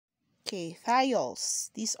Okay,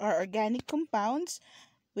 thiols. These are organic compounds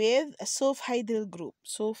with a sulfhydryl group.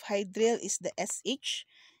 Sulfhydryl is the SH,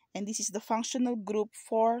 and this is the functional group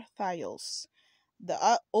for thiols. The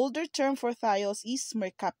older term for thiols is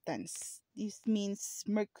mercaptans. This means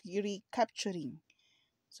mercury capturing.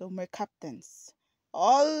 So mercaptans.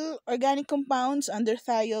 All organic compounds under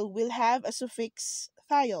thiol will have a suffix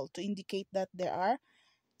thiol to indicate that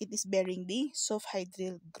it is bearing the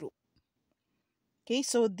sulfhydryl group. Okay,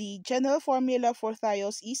 so the general formula for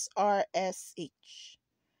thiols is RSH.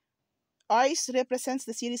 Represents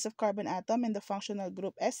the series of carbon atom, and the functional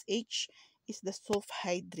group SH is the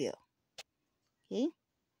sulfhydryl. Okay,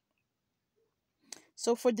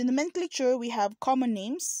 so for the nomenclature, we have common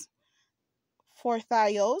names for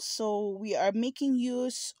thiols. So we are making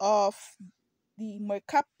use of the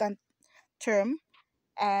mercaptan term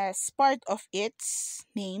as part of its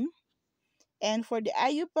name. And for the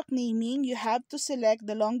IUPAC naming, you have to select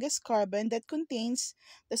the longest carbon that contains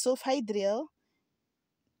the sulfhydryl,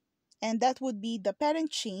 and that would be the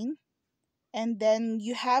parent chain. And then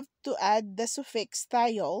you have to add the suffix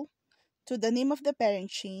thiol to the name of the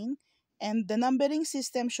parent chain, and the numbering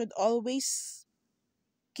system should always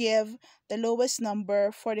give the lowest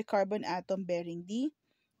number for the carbon atom bearing the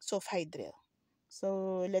sulfhydryl.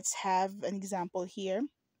 So let's have an example here.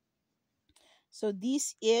 So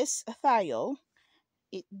this is a thiol.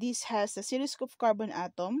 This has a series of carbon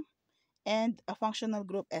atom and a functional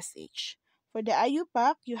group SH. For the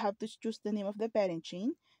IUPAC, you have to choose the name of the parent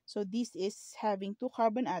chain. So this is having two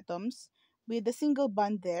carbon atoms with a single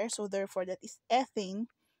bond there. So therefore, that is ethane.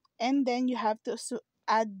 And then you have to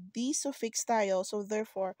add the suffix thiol. So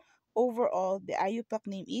therefore, overall, the IUPAC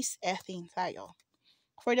name is ethane thiol.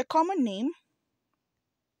 For the common name,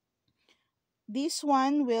 this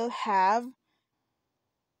one will have,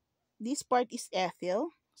 this part is ethyl.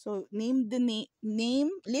 So list the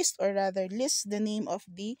name of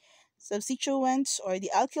the substituents or the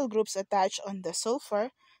alkyl groups attached on the sulfur.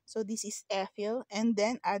 So this is ethyl, and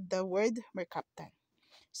then add the word mercaptan.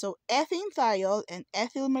 So ethane thiol and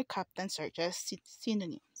ethyl mercaptans are just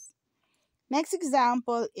synonyms. Next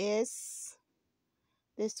example is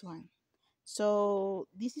this one. So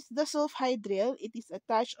this is the sulfhydryl. It is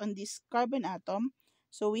attached on this carbon atom.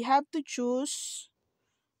 So we have to choose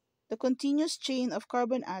the continuous chain of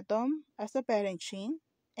carbon atom as a parent chain,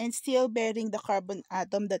 and still bearing the carbon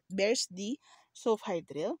atom that bears the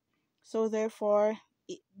sulfhydryl. So therefore,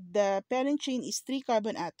 the parent chain is 3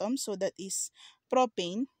 carbon atoms, so that is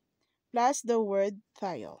propane plus the word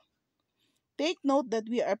thiol. Take note that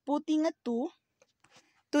we are putting a 2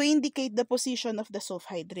 to indicate the position of the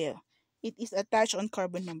sulfhydryl. It is attached on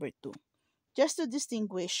carbon number 2. Just to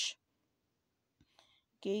distinguish.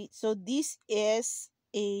 Okay, so this is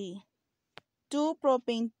a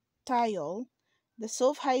 2-propane thiol. The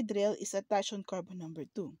sulfhydryl is attached on carbon number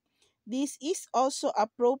 2. This is also a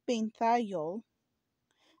propane thiol,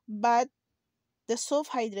 but the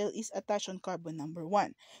sulfhydryl is attached on carbon number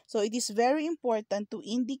 1. So it is very important to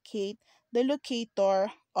indicate the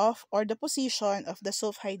locator of or the position of the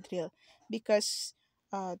sulfhydryl, because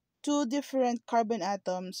two different carbon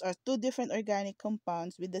atoms or two different organic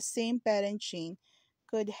compounds with the same parent chain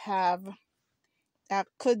could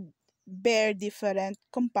bear different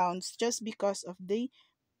compounds just because of the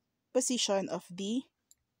position of the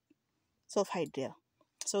sulfhydryl.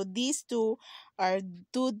 So these two are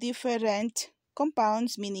two different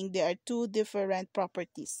compounds, meaning there are two different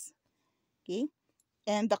properties. Okay?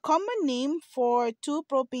 And the common name for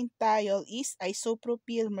 2-propane thiol is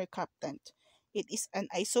isopropyl mercaptant. It is an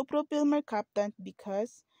isopropyl mercaptant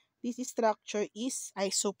because this structure is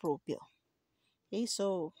isopropyl. Okay,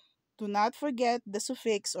 so do not forget the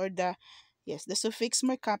suffix or the suffix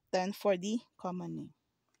mercaptan for the common name.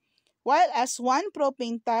 While as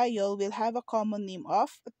 1-propane thiol will have a common name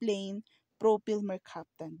of a plain propyl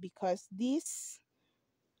mercaptan, because this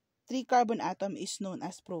 3 carbon atom is known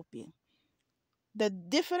as propyl. The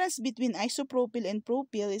difference between isopropyl and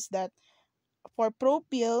propyl is that for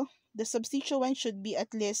propyl, the substituent should be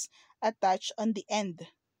at least attached on the end,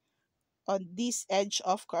 on this edge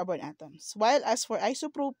of carbon atoms. While as for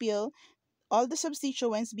isopropyl, all the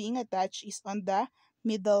substituents being attached is on the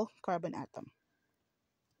middle carbon atom.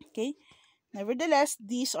 Okay. Nevertheless,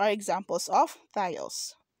 these are examples of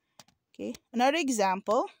thiols. Okay. Another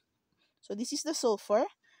example. So this is the sulfur.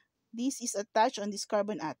 This is attached on this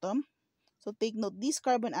carbon atom. So take note, this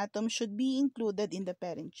carbon atom should be included in the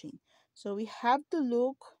parent chain. So we have to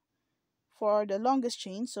look for the longest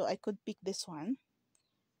chain. So I could pick this one.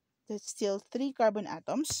 There's still 3 carbon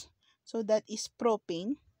atoms. So that is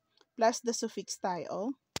propane plus the suffix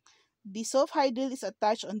thiol. The sulfhydryl is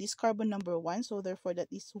attached on this carbon number 1, so therefore that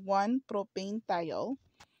is 1-propane thiol.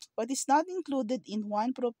 What is not included in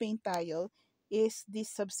 1-propane thiol is this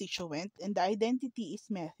substituent, and the identity is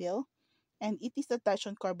methyl, and it is attached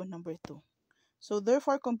on carbon number 2. So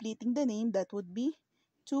therefore, completing the name, that would be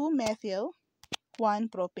 2-methyl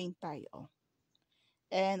 1-propane thiol.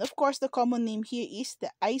 And of course, the common name here is the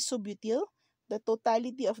isobutyl. The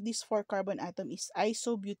totality of these 4 carbon atom is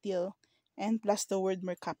isobutyl and plus the word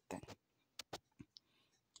mercaptan.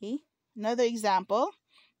 Okay, another example.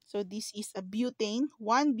 So this is a butane,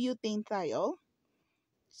 1-butane thiol.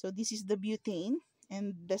 So this is the butane,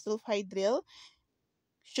 and the sulfhydryl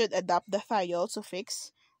should adopt the thiol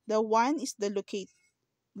suffix. The 1 is the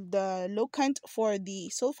locant for the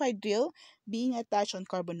sulfhydryl being attached on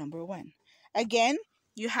carbon number 1. Again,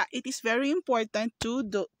 it is very important to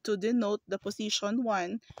denote the position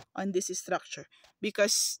 1 on this structure,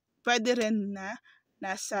 because pwede rin na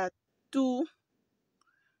nasa 2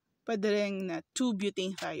 pwede rin na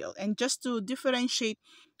 2-butane thiol. And just to differentiate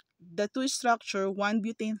the two structure,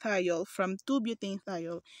 1-butane thiol from 2-butane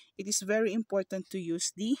thiol, it is very important to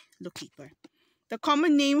use the locator. The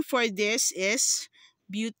common name for this is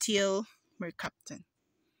butyl mercaptan.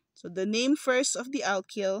 So the name first of the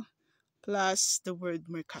alkyl plus the word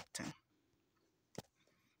mercaptan.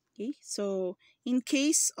 Okay, so in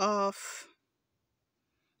case of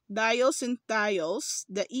diols and thiols,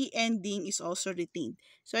 the E ending is also retained.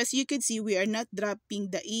 So as you can see, we are not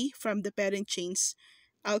dropping the E from the parent chain's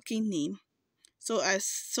alkane name, so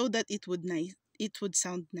that it would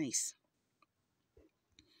sound nice.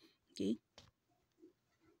 Okay.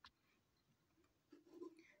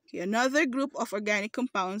 Okay, another group of organic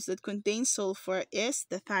compounds that contain sulfur is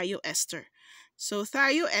the thioester. So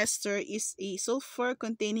thioester is a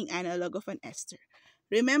sulfur-containing analog of an ester.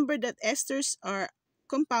 Remember that esters are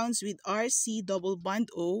compounds with RC double bond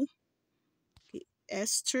O. Okay,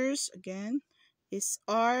 esters again is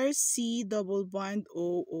RC double bond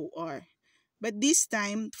OOR. But this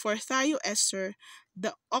time, for thioester,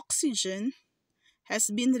 the oxygen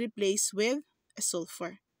has been replaced with a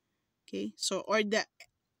sulfur. Okay, so or the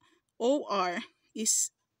OR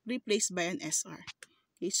is replaced by an SR.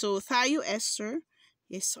 Okay, so thioester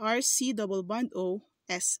is RC double bond O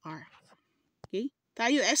SR. Okay,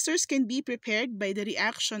 thioesters can be prepared by the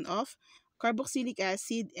reaction of carboxylic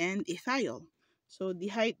acid and a thiol. So the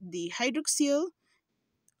hydroxyl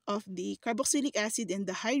of the carboxylic acid and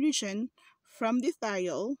the hydrogen from the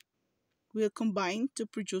thiol will combine to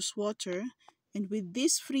produce water, and with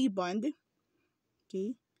this free bond,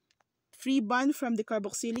 okay, free bond from the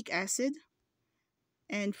carboxylic acid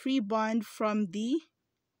and free bond from the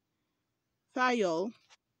thiol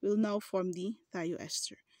will now form the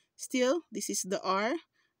thioester. Still, this is the R,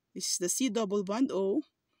 this is the C double bond O,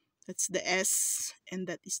 that's the S, and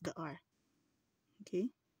that is the R. Okay,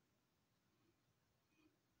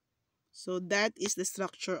 so that is the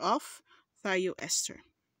structure of thioester.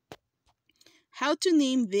 How to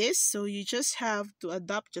name this? So you just have to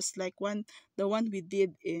adopt just like the one we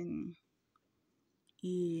did in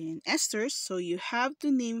esters. So you have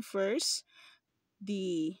to name first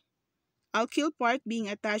the alkyl part being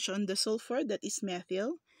attached on the sulfur, that is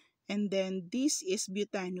methyl, and then this is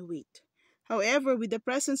butanoate. However, with the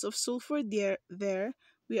presence of sulfur there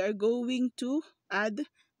we are going to add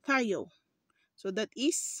thio. So that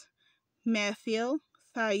is methyl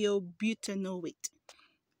thiobutanoate.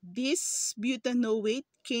 This butanoate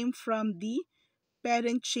came from the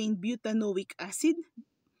parent chain butanoic acid.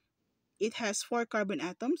 It has 4 carbon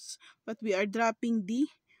atoms, but we are dropping the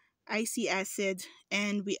IC acid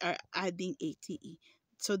and we are adding ATE.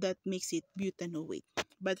 So that makes it butanoate.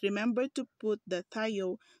 But remember to put the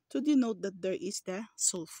thio to denote that there is the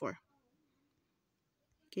sulfur.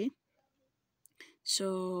 Okay.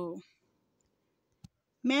 So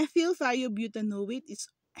methyl thiobutanoate is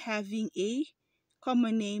having a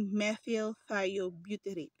common name methyl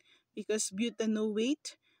thiobutyrate, because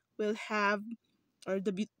butanoate will have, or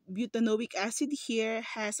the butanoic acid here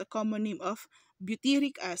has a common name of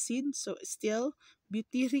butyric acid. So still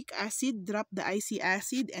butyric acid, drop the IC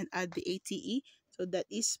acid and add the ATE, so that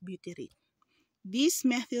is butyrate. This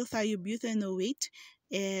methyl thiobutanoate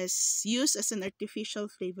is used as an artificial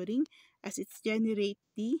flavoring as it generates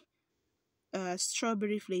the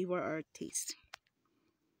strawberry flavor or taste.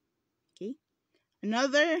 Okay.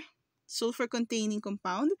 Another sulfur-containing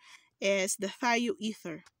compound is the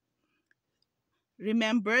thioether.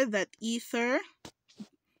 Remember that ether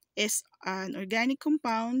is an organic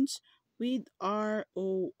compound with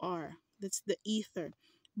ROR. That's the ether.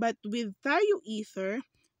 But with thioether,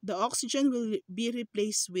 the oxygen will be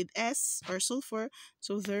replaced with S or sulfur,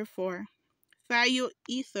 so therefore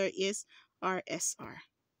thioether is RSR.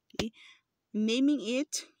 Okay? Naming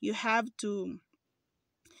it, you have to,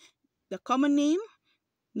 the common name,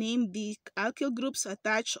 name the alkyl groups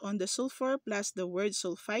attached on the sulfur plus the word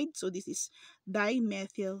sulfide. So this is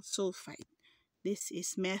dimethyl sulfide. This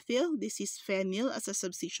is methyl, this is phenyl as a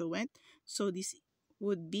substituent. So this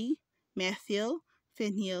would be methyl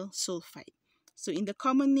phenyl sulfide. So in the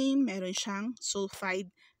common name, meron siyang sulfide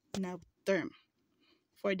na term.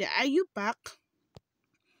 For the IUPAC,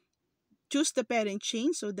 choose the parent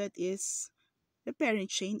chain. So that is the parent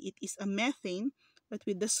chain. It is a methane, but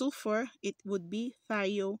with the sulfur, it would be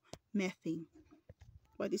thiomethane.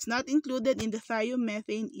 What is not included in the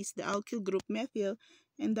thiomethane is the alkyl group methyl,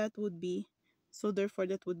 and that would be, so therefore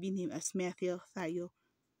that would be named as methyl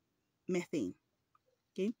thiomethane.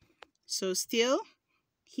 Okay, so still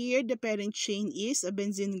here the parent chain is a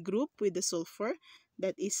benzene group with the sulfur,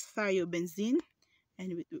 that is thiobenzene,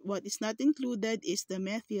 and what is not included is the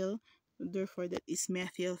methyl, therefore that is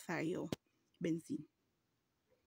methyl thiobenzene.